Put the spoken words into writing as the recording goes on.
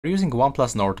We're using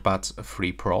OnePlus Nord Buds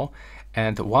 3 Pro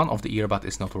and one of the earbud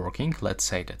is not working. Let's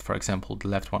say that, for example, the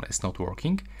left one is not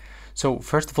working. So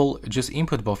first of all, just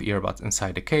input both earbuds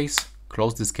inside the case,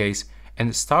 close this case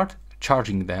and start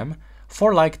charging them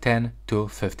for like 10 to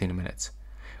 15 minutes.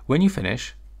 When you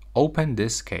finish, open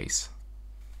this case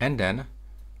and then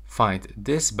find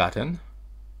this button,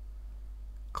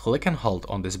 click and hold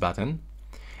on this button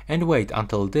and wait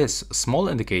until this small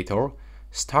indicator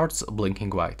starts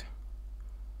blinking white.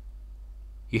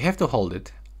 You have to hold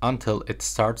it until it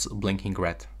starts blinking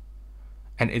red,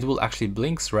 and it will actually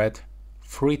blink red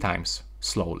 3 times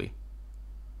slowly.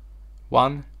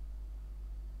 1,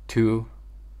 2,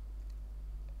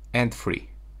 and 3.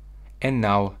 And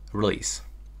now release.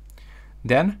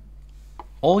 Then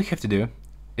all you have to do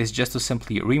is just to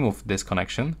simply remove this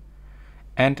connection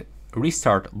and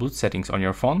restart Bluetooth settings on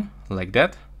your phone like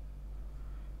that,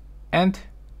 and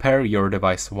pair your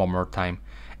device one more time.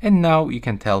 And now you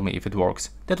can tell me if it works.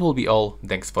 That will be all.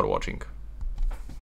 Thanks for watching.